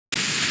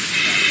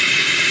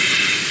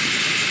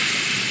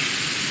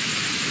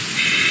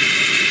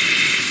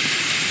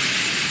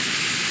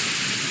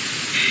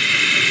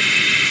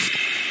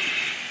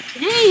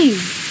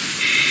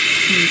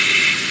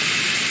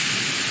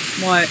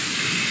What?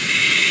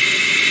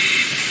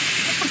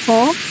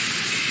 Paul?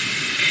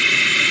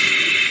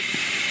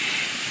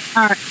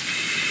 Alright.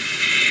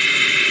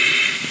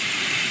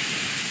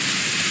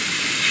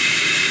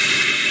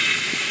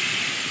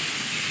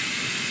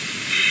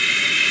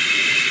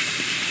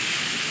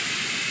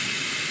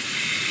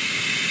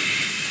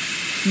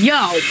 Yo!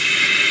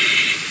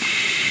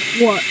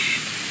 What?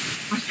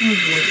 My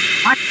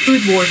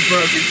smooth board's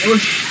broken. It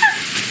was.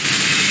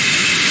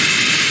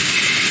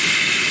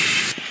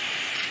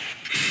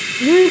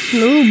 You're a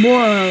smooth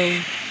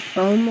boy.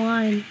 Phone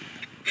line.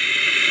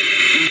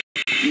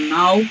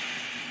 No.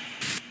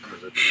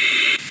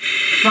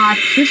 God,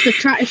 It's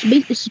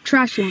the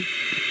trash one.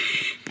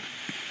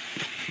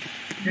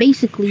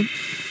 Basically.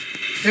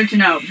 good to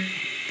know.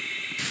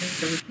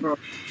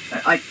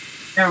 Like,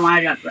 never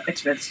mind, I got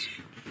it's fixed.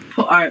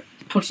 Alright,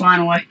 put the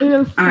line away. And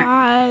then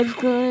Alright. 5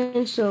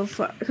 guns, so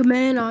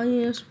command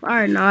audience,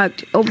 fire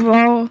knocked.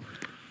 Overall,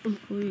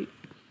 complete.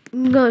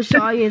 I'm gonna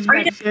show audience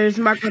backstairs,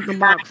 mark up the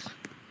box.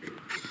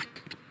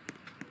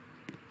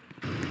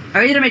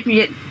 Are you gonna make me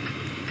get.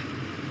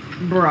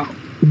 Bro.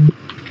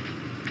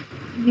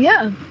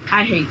 Yeah.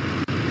 I hate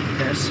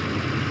this.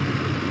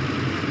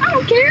 I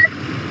don't care.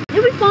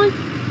 It'll be fun.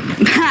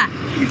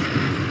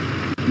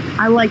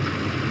 I like.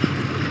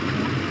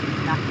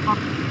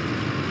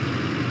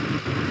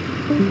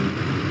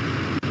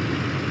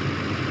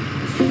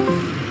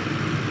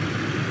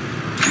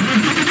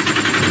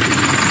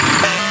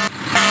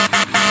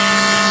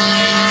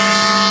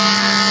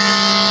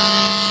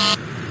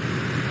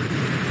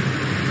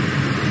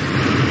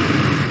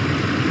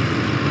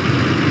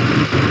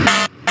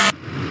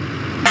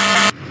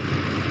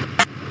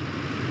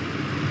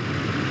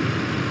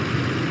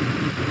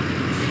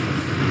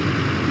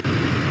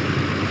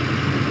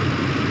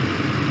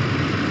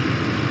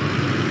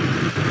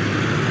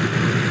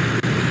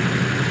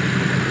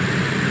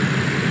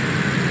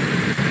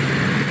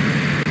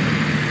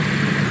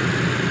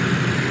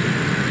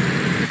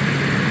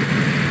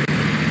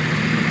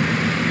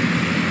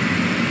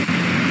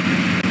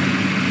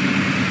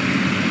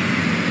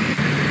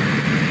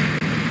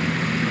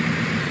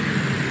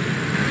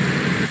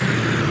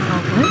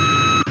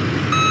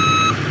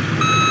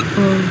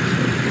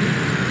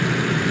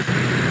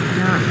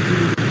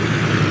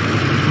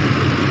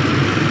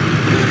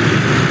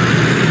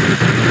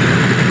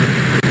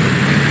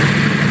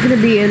 You're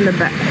gonna be in the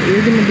back.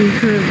 You're gonna be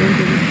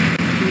curving.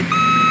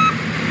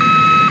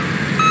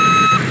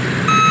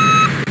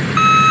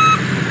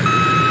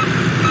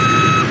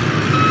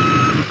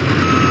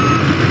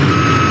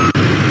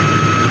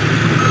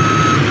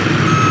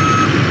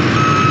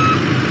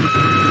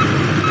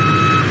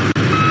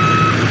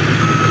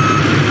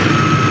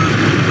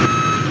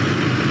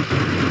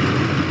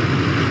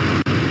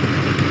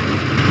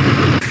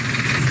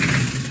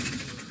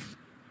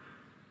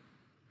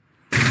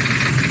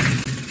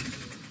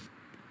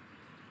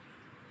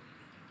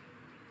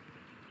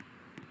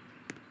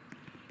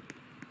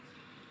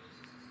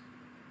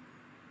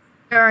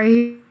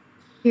 Right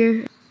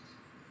here.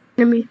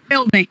 Hear me?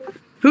 Jailed me.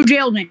 Who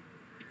jailed me?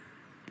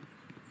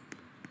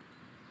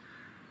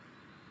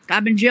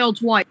 I've been jailed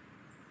twice.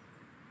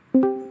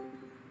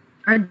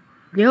 I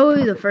jailed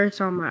you the first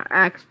time I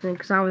accident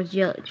because I was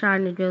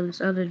trying to jail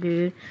this other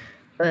dude,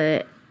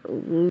 but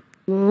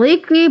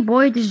Leaky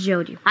boy just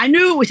jailed you. I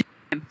knew it was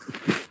him.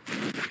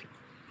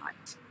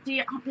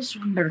 See, this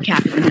one better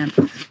cap than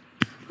him.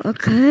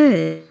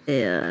 Okay.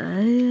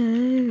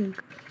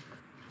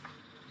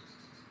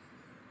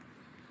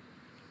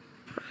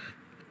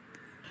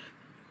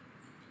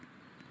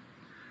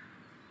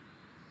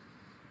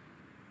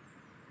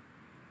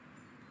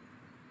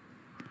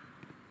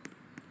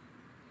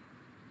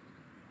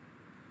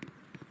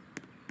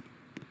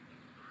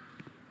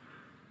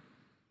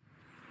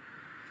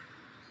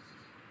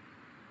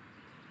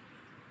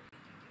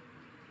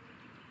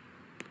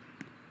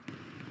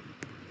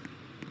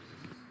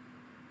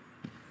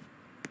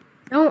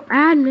 Don't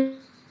add me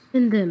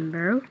in them,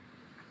 bro.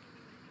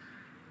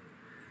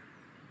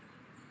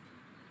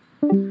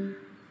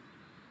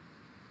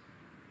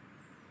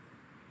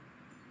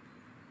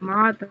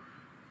 Mod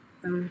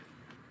them.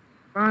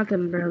 Mod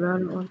them, bro. I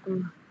don't want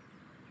them.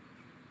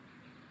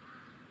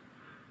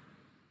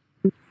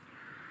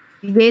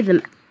 You gave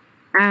them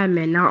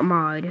admin, not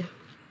mod.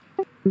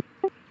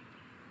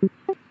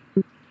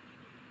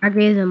 I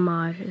gave them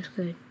mod. It's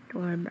good.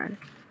 Don't worry about it.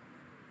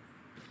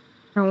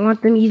 I don't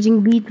want them using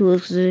B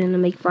tools because they're gonna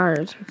make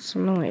fires. It's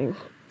annoying.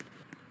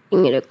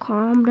 You need to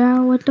calm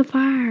down with the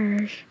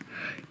fires.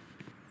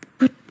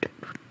 With the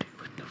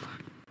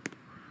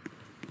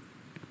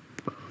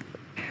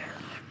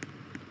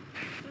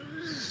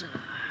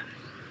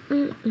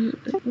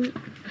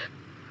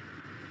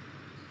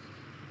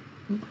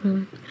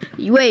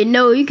You wait,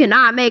 no, you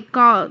cannot make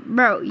calls,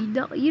 bro. You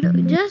don't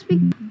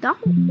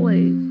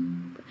wait.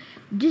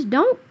 Just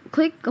don't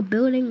click a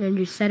building and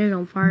just set it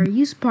on fire.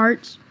 Use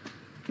parts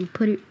and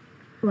put it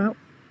out.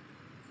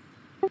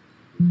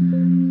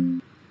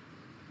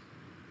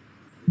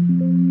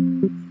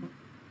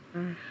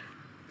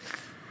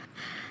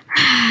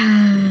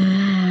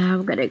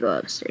 I'm gonna go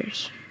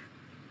upstairs.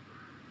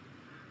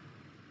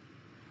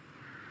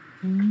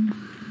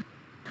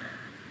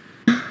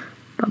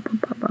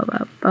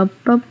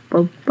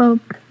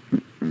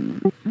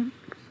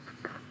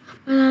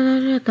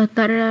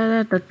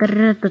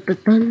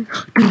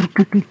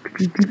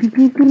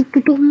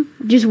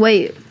 Just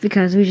wait,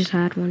 because we just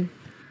had one.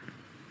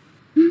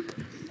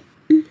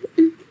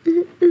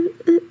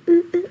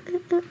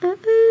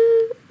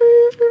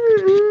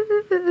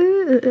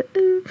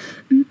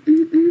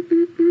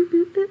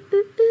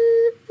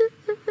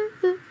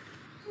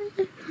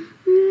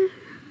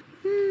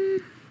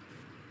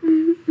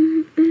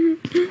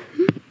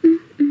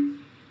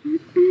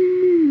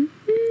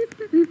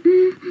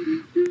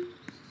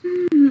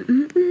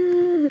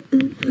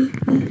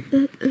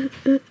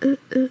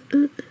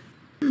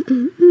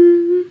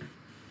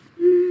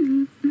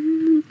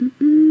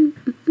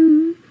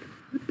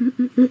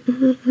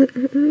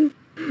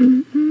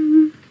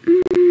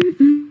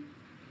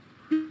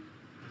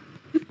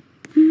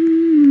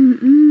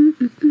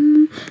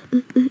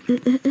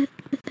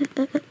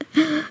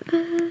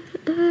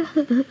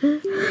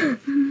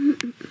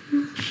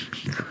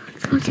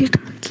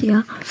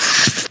 Yeah.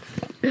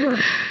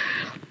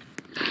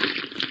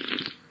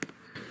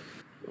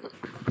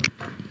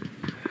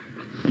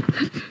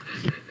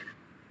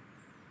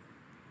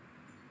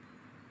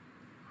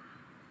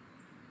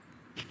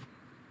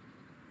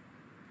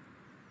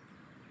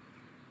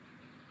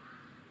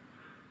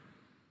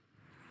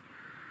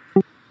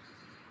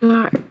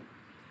 Alright.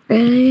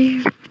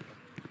 Ready?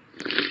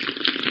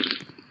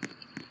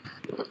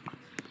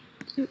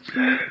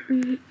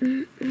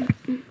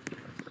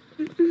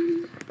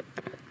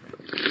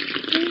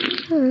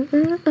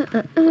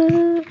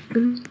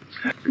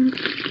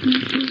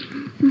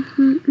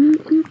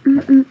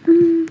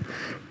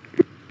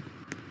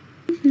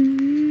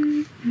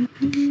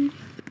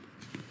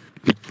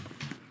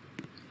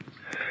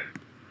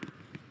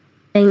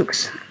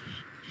 Thanks.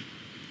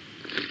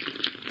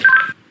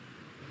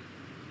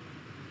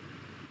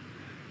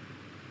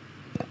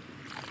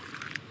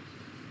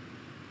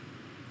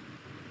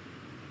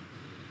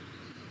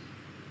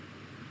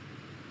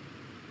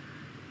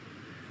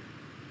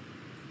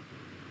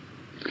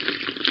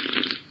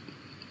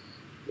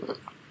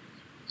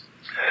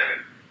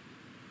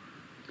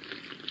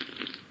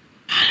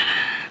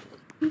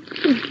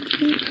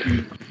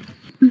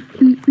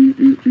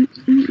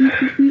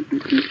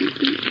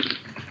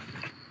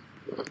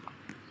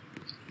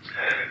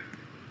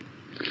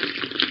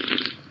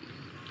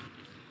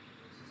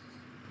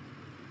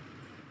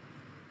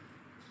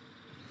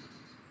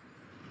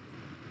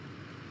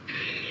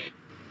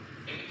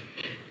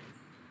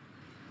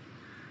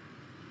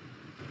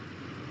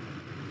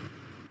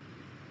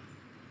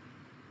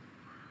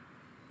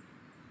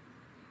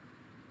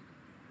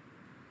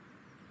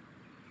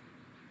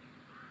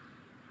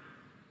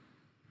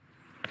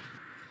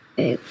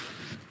 A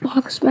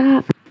box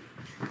map.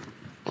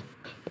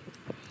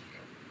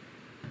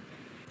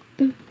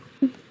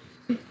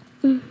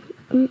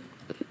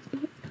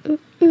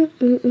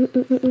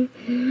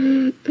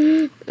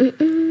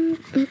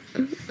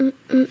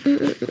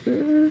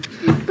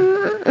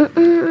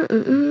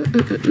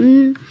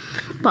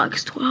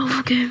 Box 12,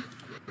 okay.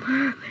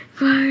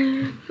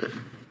 Fine.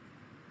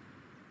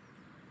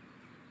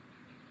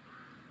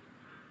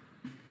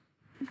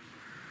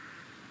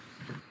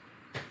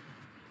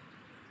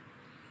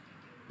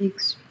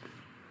 Six.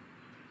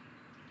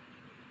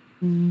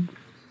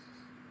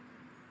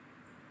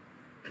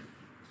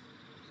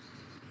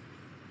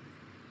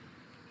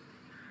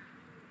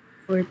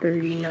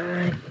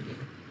 439.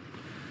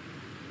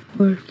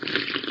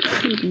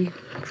 440.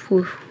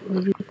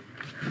 440.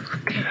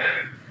 Okay.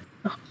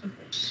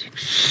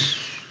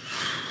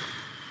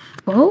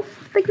 12?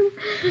 I think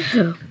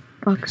it-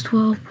 Box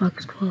 12,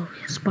 box 12.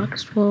 Yes,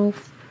 box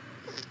 12.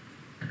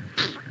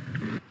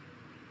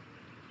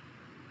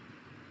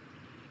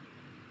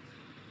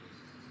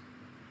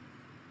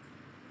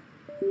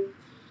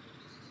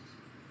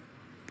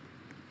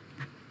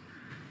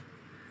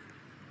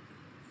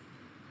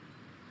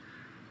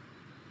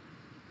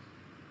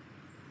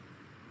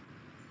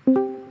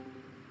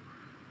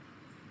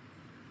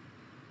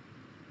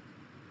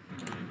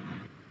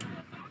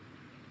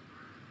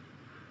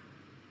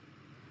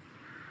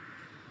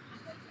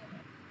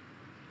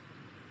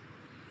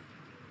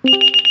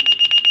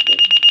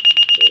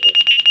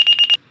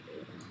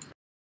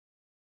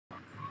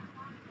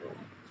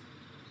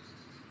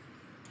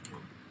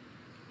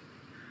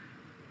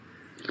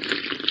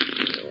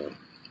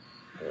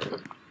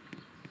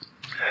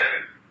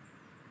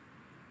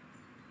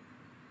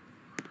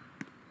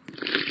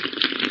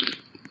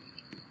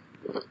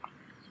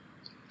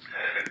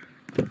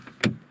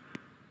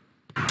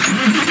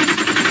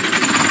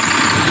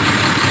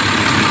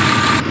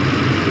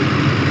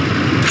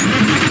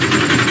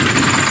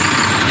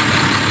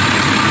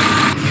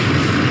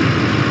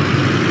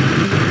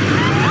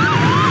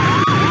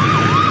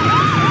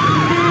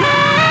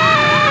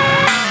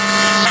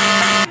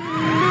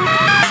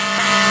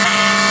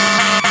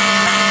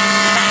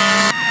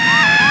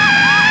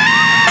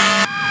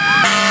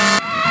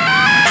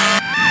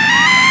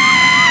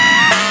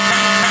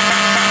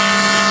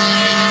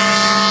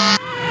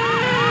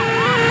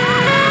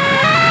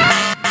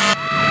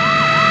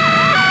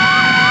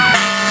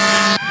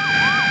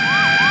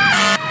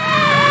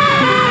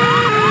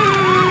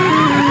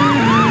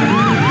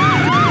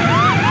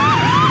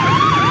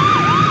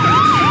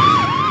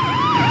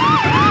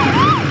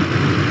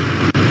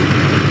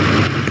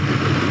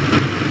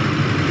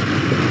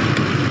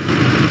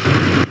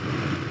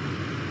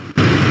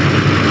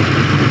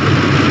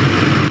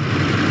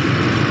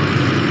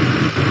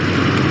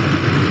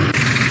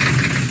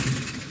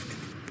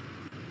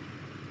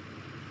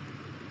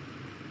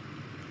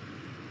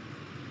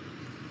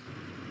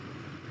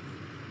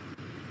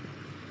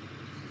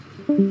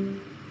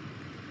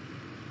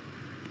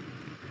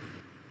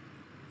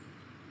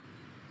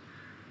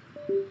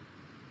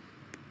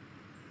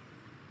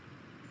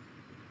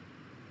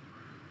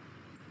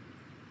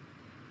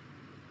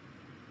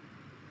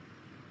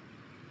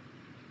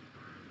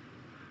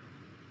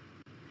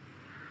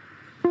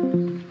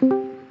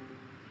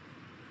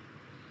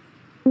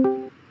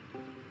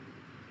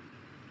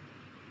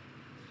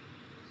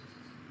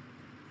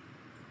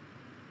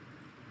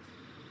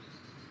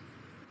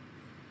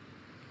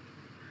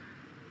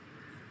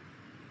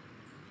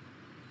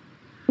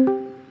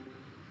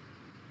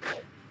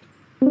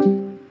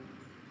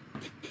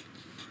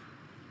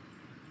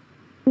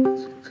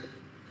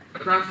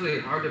 It's actually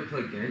hard to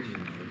play Genji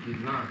mode. He's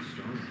not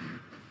strong.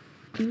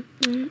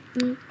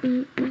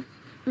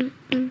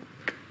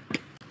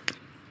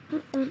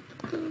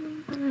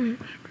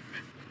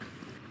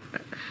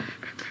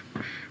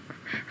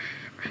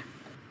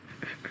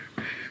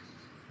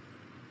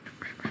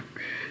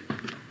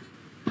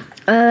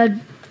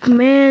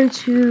 Command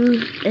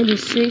 2 and the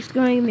 6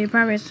 going to give me a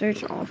primary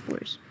search on all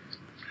fours.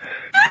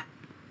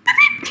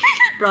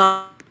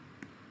 Bro.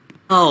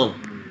 Oh.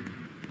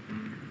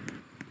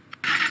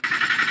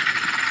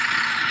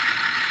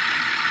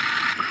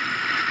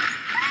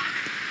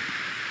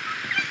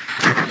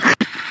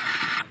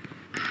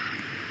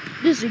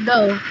 This should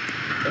go.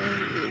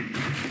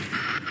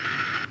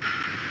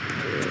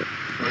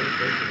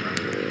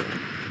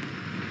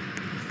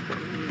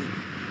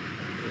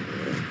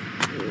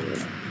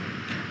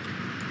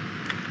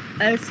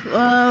 It's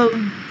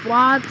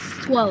Watts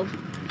 12.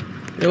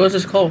 Yeah, what's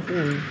this call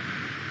for?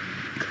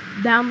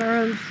 Down the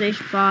road,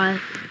 station 5.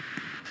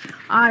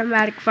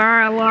 Automatic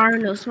fire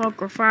alarm, no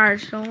smoke or fire,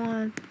 so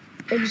on.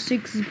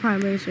 86 is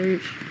primary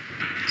search.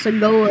 So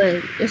go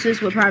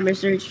assist with primary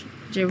search,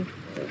 Jim.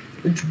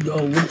 Which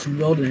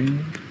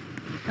building?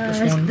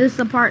 It's this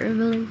apartment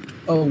building.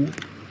 Oh.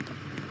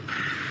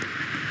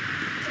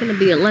 It's gonna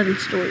be 11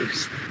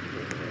 stories.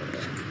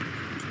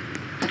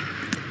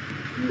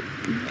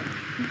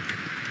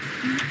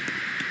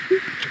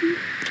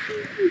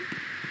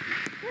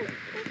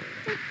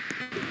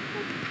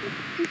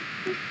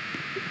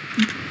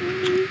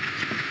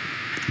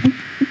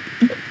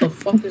 What the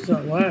fuck is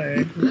that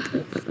lag?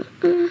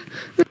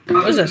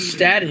 What is that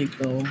static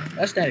though?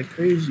 That's static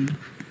crazy.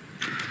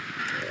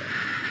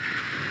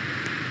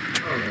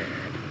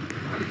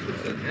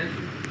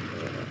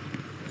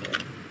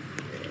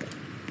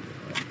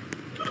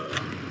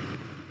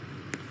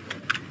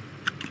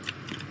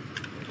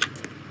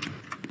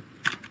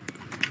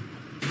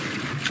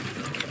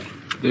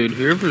 Dude,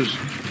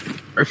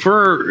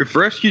 if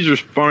rescue's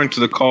responding to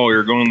the call,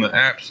 you're going the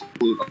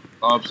absolute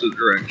opposite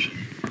direction.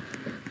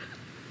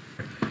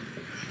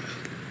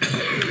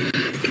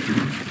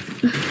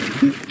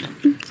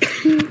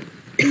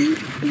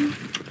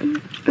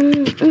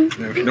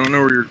 Now, if you don't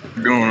know where you're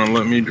going, I'll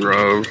let me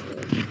drive.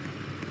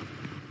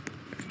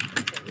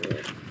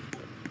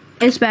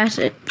 It's past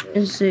it.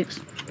 It's 6.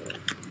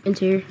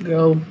 Interior.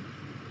 Go.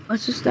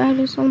 What's the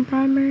status on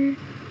primary?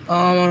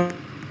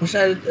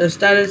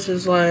 Status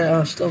is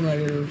like still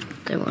negative.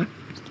 They were.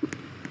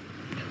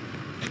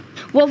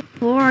 What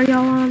floor are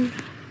y'all on?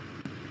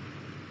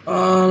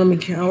 Let me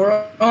count.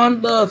 We're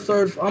on the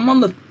third. I'm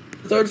on the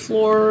third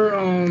floor.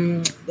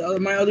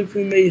 My other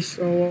crewmates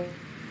are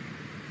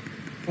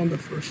on the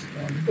first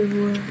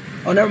one.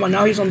 Oh, never mind.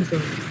 Now he's on the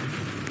third.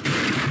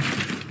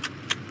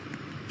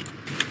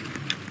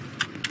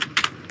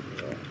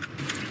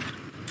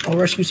 Oh,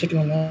 rescue's taking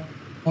a long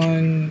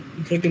one.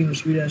 You're taking the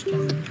sweet ass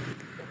time.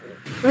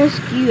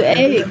 Rescue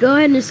 8. Go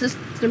ahead and assist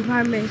in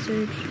primary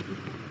search.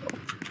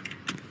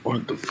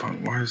 What the fuck?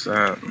 Why is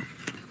that?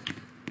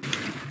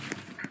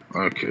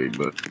 Okay,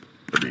 but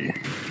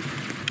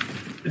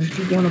just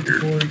keep going up the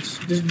floors.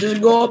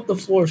 Just go up the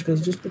floors,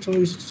 because just pretend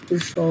we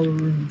searched all the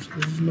rooms.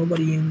 There's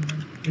nobody in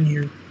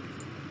here.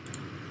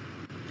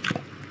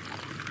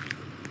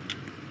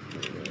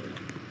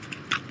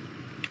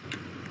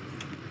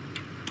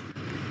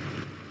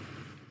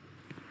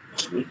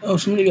 Oh,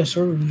 somebody got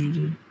server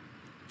muted.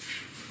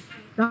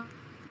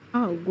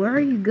 Oh, where are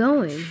you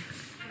going?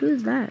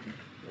 Who's that?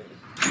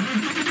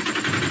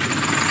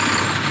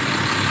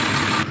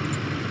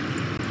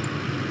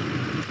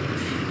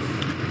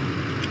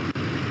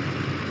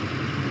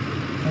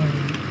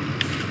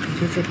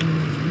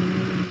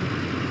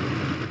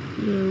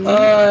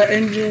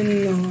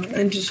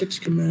 Engine 6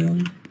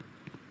 command.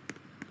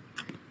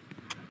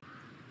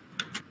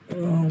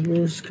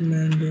 Where's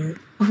commander?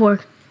 4.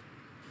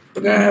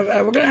 We're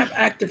gonna have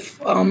active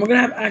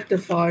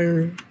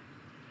fire.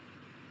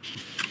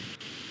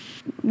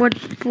 What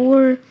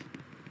floor?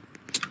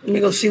 Let me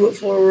go see what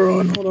floor we're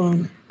on. Hold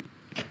on.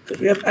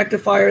 We have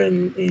active fire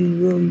in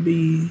room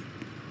B.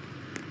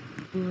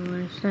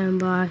 Stand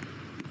by.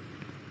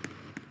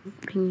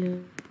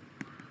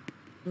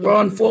 We're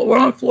on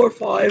floor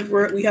 5.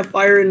 We have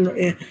fire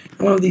in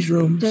one of these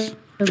rooms.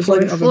 Just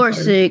like floor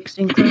 6,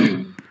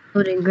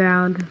 including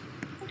ground.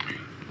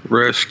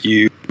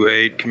 rescue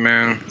 8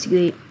 command.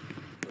 Sweet.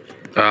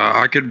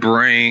 I could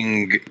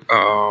bring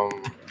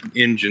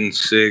engine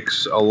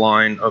 6, a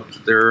line up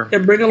there. Yeah,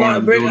 bring a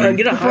line.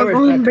 Get a high We're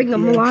going to bring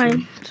them a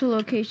line to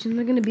location.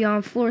 They're going to be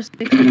on floor 6,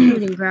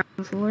 including ground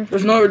floor.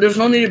 There's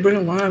no need to bring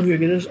a line up here.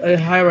 Get us a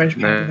high rise.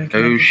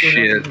 No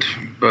shit,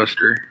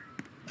 Buster.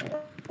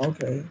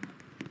 Okay.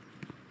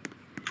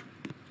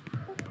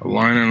 A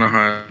line and a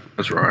high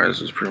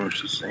rise is pretty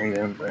much the same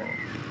damn thing.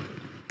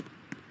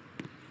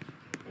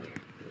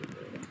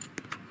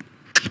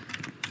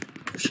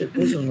 Shit,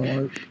 this doesn't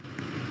work.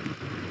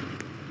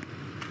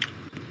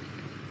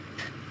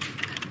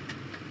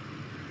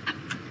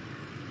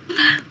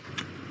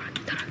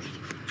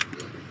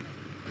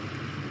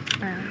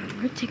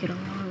 We're taking a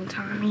long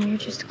time here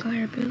just to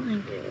clear a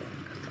building.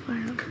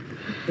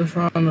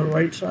 They're on the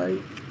right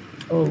side.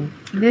 Oh.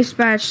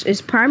 Dispatch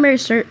is primary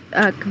search.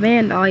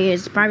 Command. Oh yeah,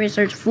 is primary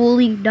search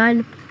fully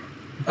done?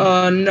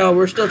 No,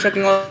 we're still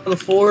checking all the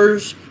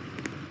floors,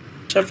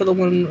 except for the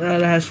one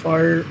that has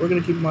fire. We're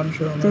gonna keep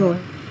monitoring on that.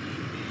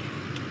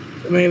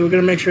 I mean, we're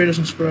gonna make sure it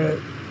doesn't spread.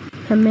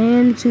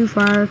 Command to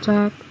fire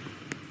attack.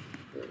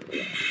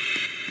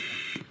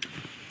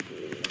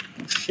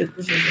 Shit,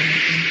 this is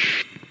anything.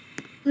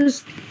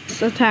 Just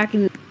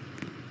attacking.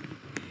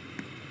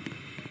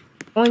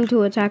 Going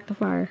to attack the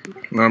fire.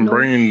 I'm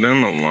bringing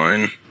them a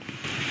line.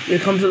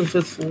 It comes to the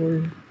 5th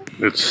floor.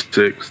 It's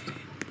 6th.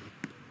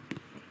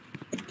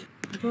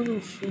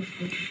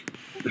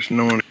 There's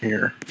no one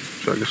here,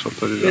 so I guess I'll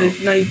put it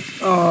out.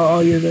 Oh,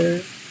 you're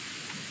there.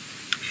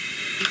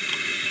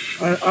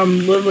 I'm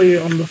literally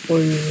on the floor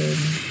you're in.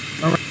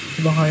 I'm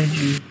right behind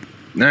you.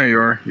 There you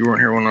are. You weren't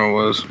here when I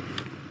was.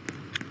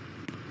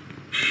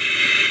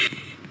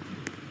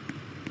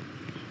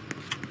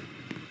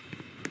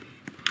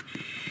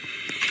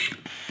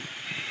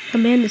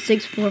 Command the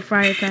 6th floor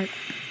fire attack.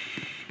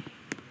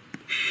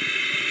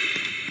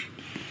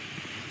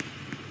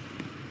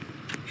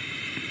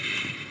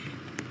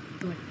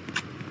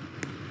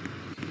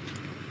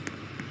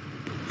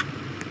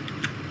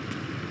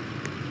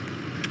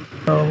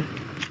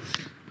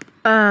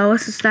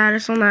 What's the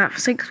status on that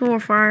 6th floor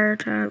fire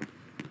attack?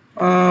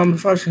 The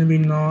fire's gonna be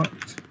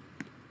knocked.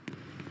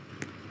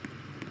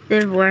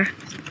 Everywhere.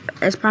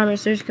 Is primary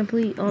search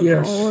complete on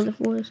all of the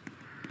floors?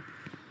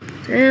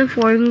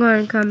 10-4, you can go ahead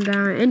and come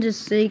down. Engine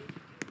 6.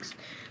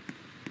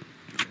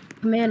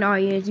 Command all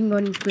units, you can go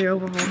ahead and clear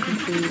overhaul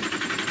complete.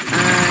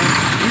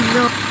 You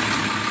know,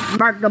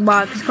 mark the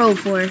box, code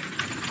for it.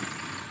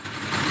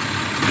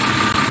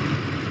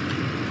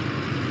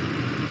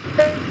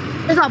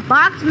 There's a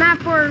box map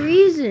for a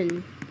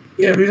reason.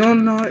 Yeah, if you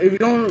don't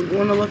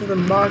want to look at the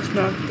box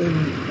map, then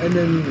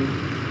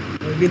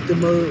get the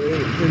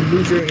then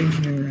lose your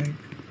engineering rank.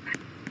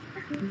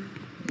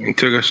 It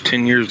took us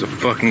 10 years to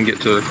fucking get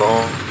to the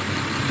call.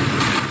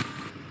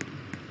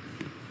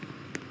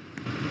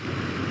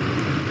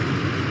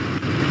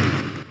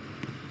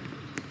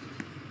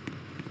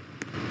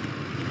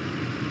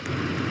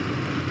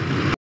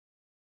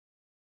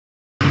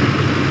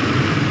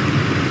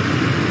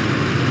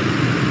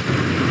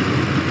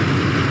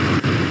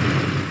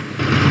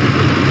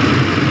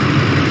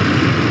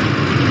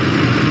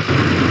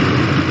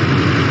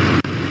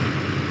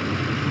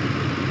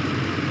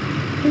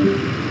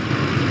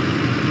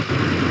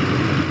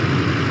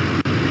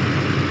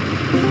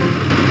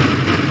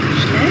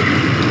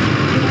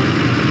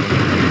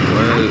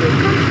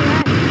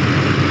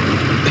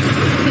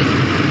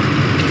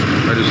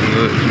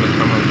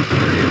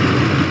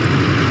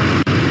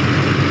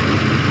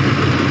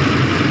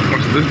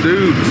 This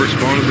dude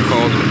responded to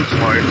calls with his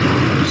lights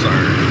on the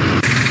siren,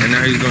 and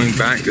now he's going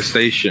back to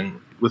station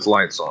with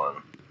lights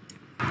on.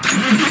 Dog,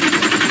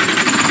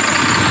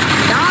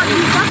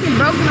 you fucking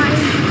broke my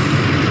engine.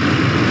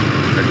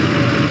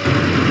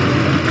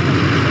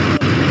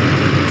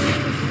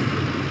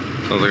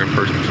 Sounds like a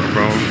personal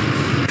problem.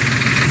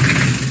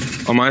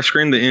 On my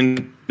screen, the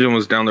engine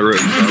was down the road.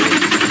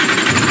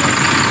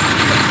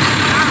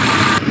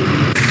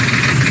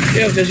 So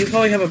yeah, because you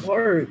probably have a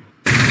part.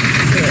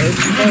 Yeah, you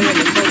probably have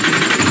a part.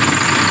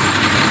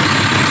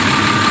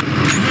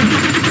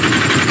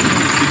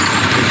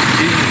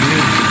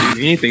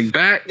 Anything,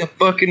 back the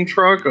fucking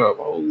truck up.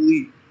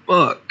 Holy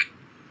fuck.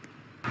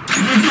 Oh,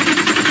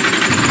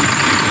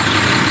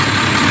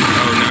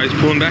 now he's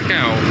pulling back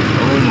out.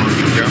 Oh my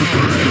god.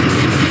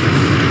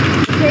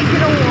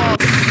 Taking a walk.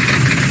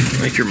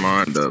 Make your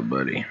mind up,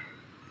 buddy.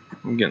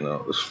 I'm getting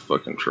out of this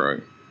fucking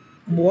truck.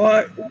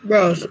 What?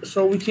 Bro,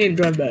 so we can't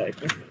drive back.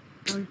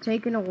 I'm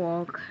taking a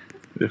walk.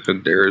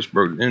 Because Darius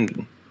broke the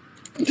engine.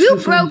 You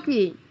broke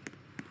it.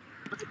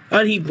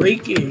 How'd he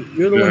break it?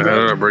 You're the one. How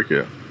did I break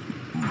it?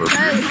 You put it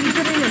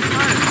in the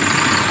car.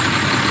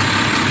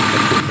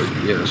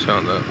 Yeah, that's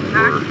how that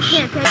works.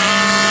 I can't take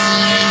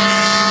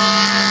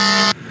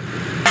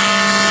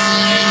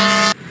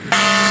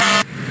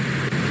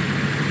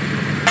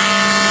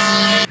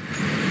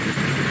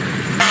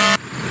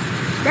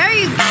There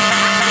you go.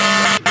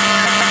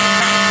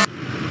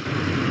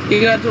 You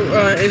got to,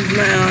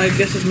 I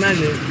guess it's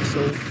magic, so.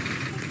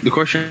 The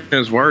question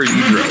is, why are you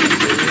driving?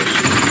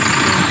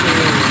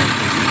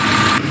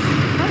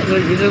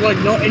 Is there like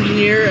no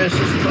engineer at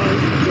 65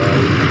 to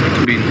drive?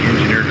 To be an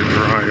engineer to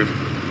drive.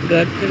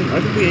 I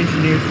could be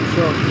engineer for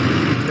sure.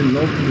 And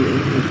no can be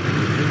engineer.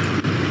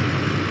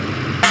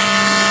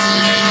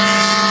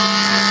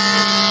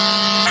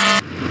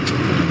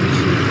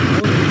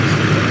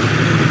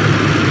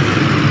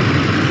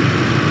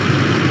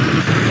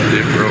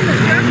 Did bro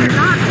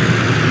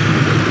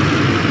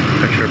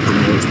extra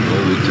promoting the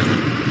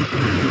lieutenant.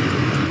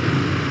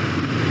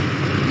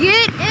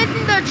 Get in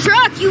the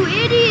truck, you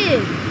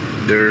idiot!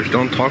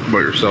 Don't talk about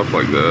yourself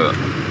like that.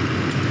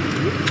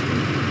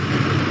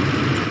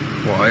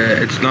 Well,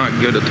 it's not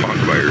good to talk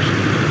about yourself.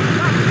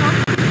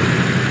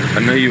 I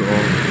know you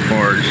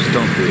are. Just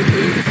don't do it,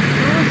 dude.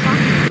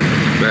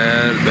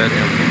 Bad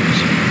influence.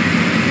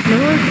 No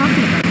one's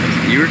talking about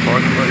this. You were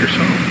talking about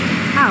yourself.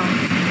 How?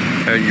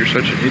 You're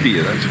such an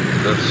idiot. That's.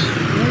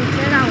 No one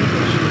said I was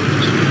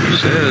You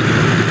said.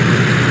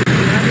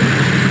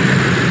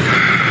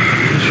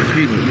 Just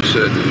repeating what you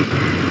said, dude. You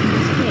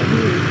just can't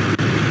hear it.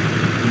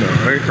 No,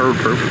 I heard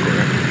perfectly.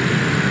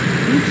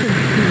 You should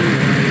hear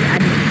it. I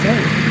didn't say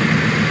it.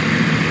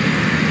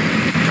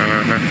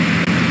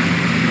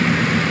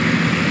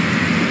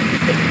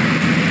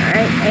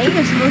 Alright, ain't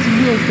you supposed to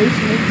be in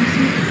station APC?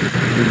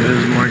 It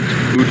is Mike's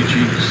booty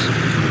cheeks.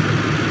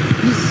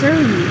 Yes, sir.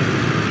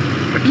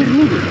 He's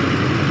needed.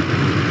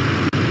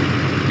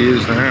 He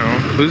is now.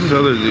 Who's this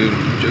other dude?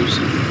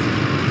 Joseph.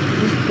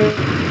 He's the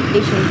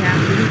station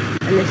captain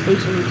and the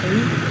station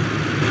lieutenant.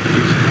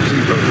 Who's he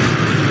both?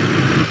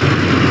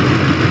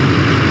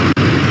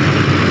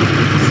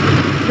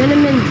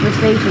 Cinnamon's the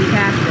station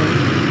captain.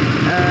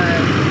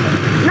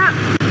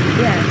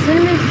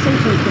 Cinnamon's the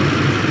station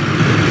lieutenant.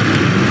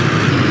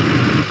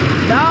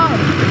 Dog!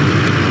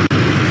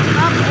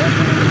 Stop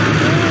opening my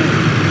door!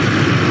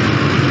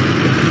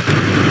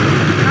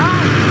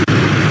 Stop!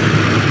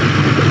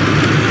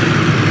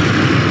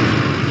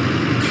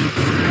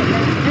 Alright,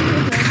 let's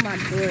open my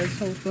door. It's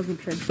so fucking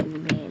tricky,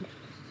 man.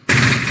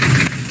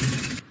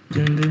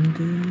 Dun, dun,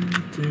 dun,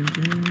 dun,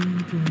 dun,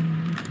 dun.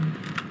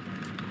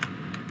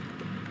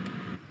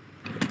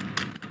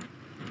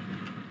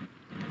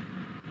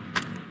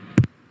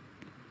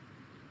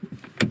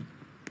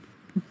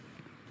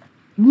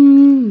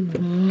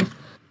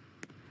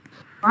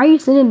 Why are you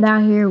sitting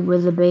down here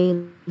with a bay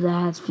that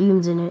has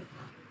fumes in it?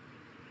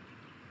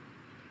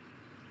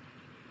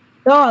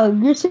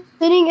 Dog, you're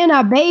sitting in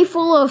a bay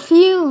full of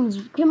fumes,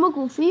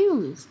 chemical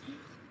fumes.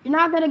 You're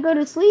not gonna go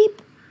to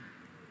sleep?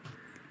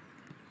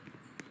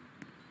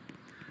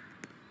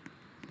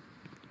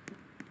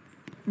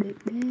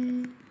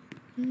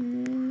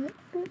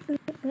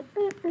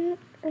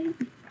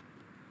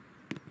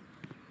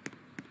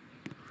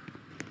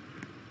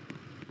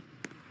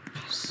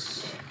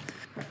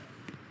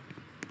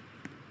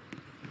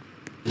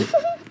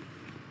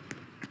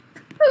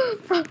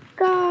 Oh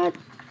God.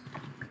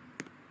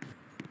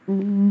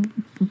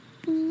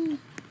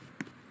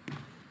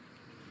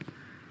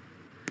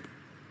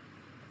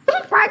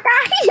 My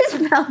God, he just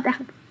fell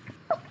down.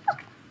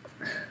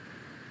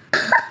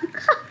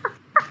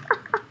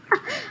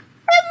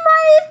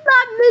 It's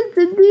not meant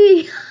to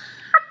be.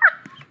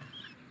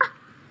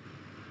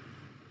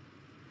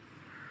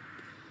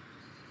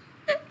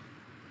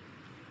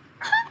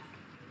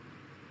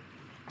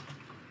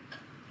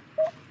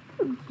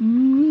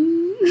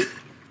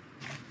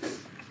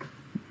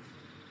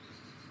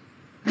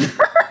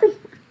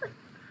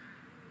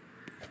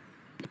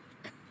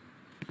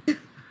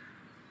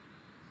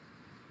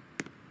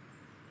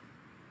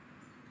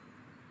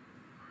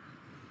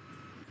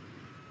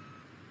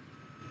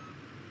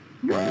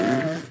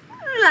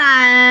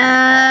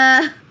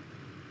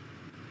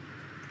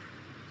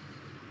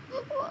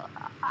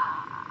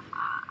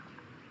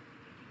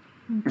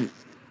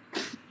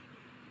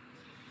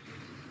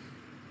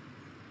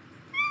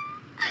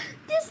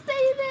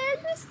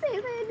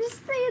 Just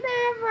stay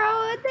there, bro,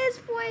 at this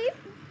point.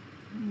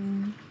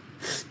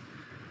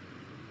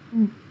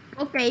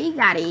 Okay, he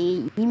got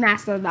it. He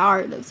mastered the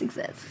art of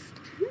success.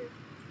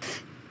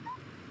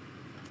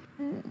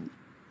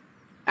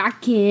 I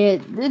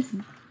can't. It's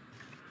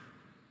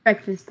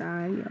breakfast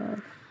time, y'all.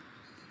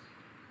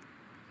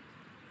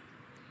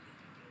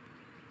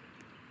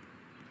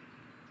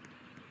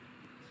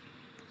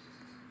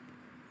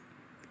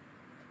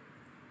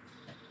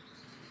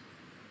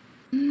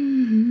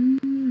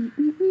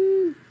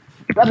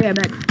 I'll be right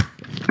back.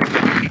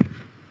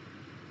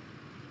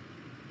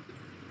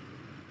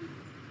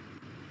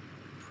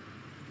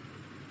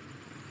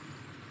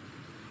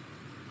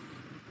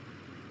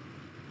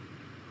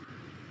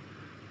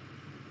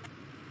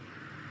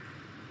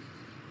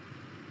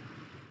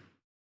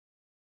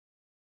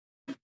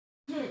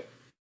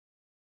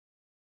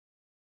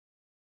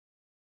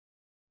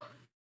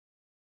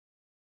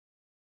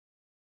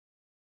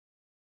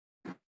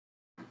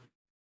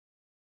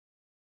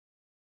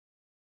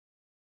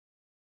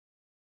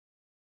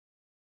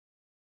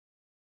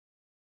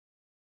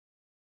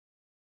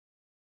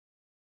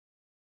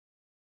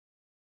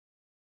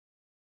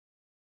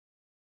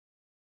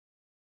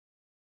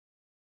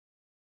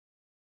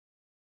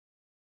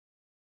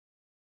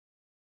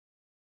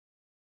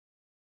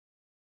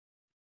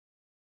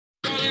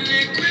 Calling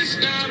it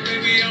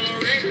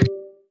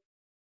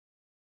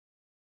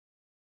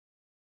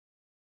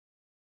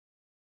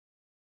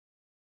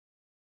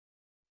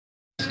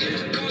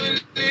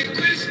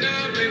quits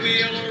now,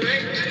 baby, I'm already.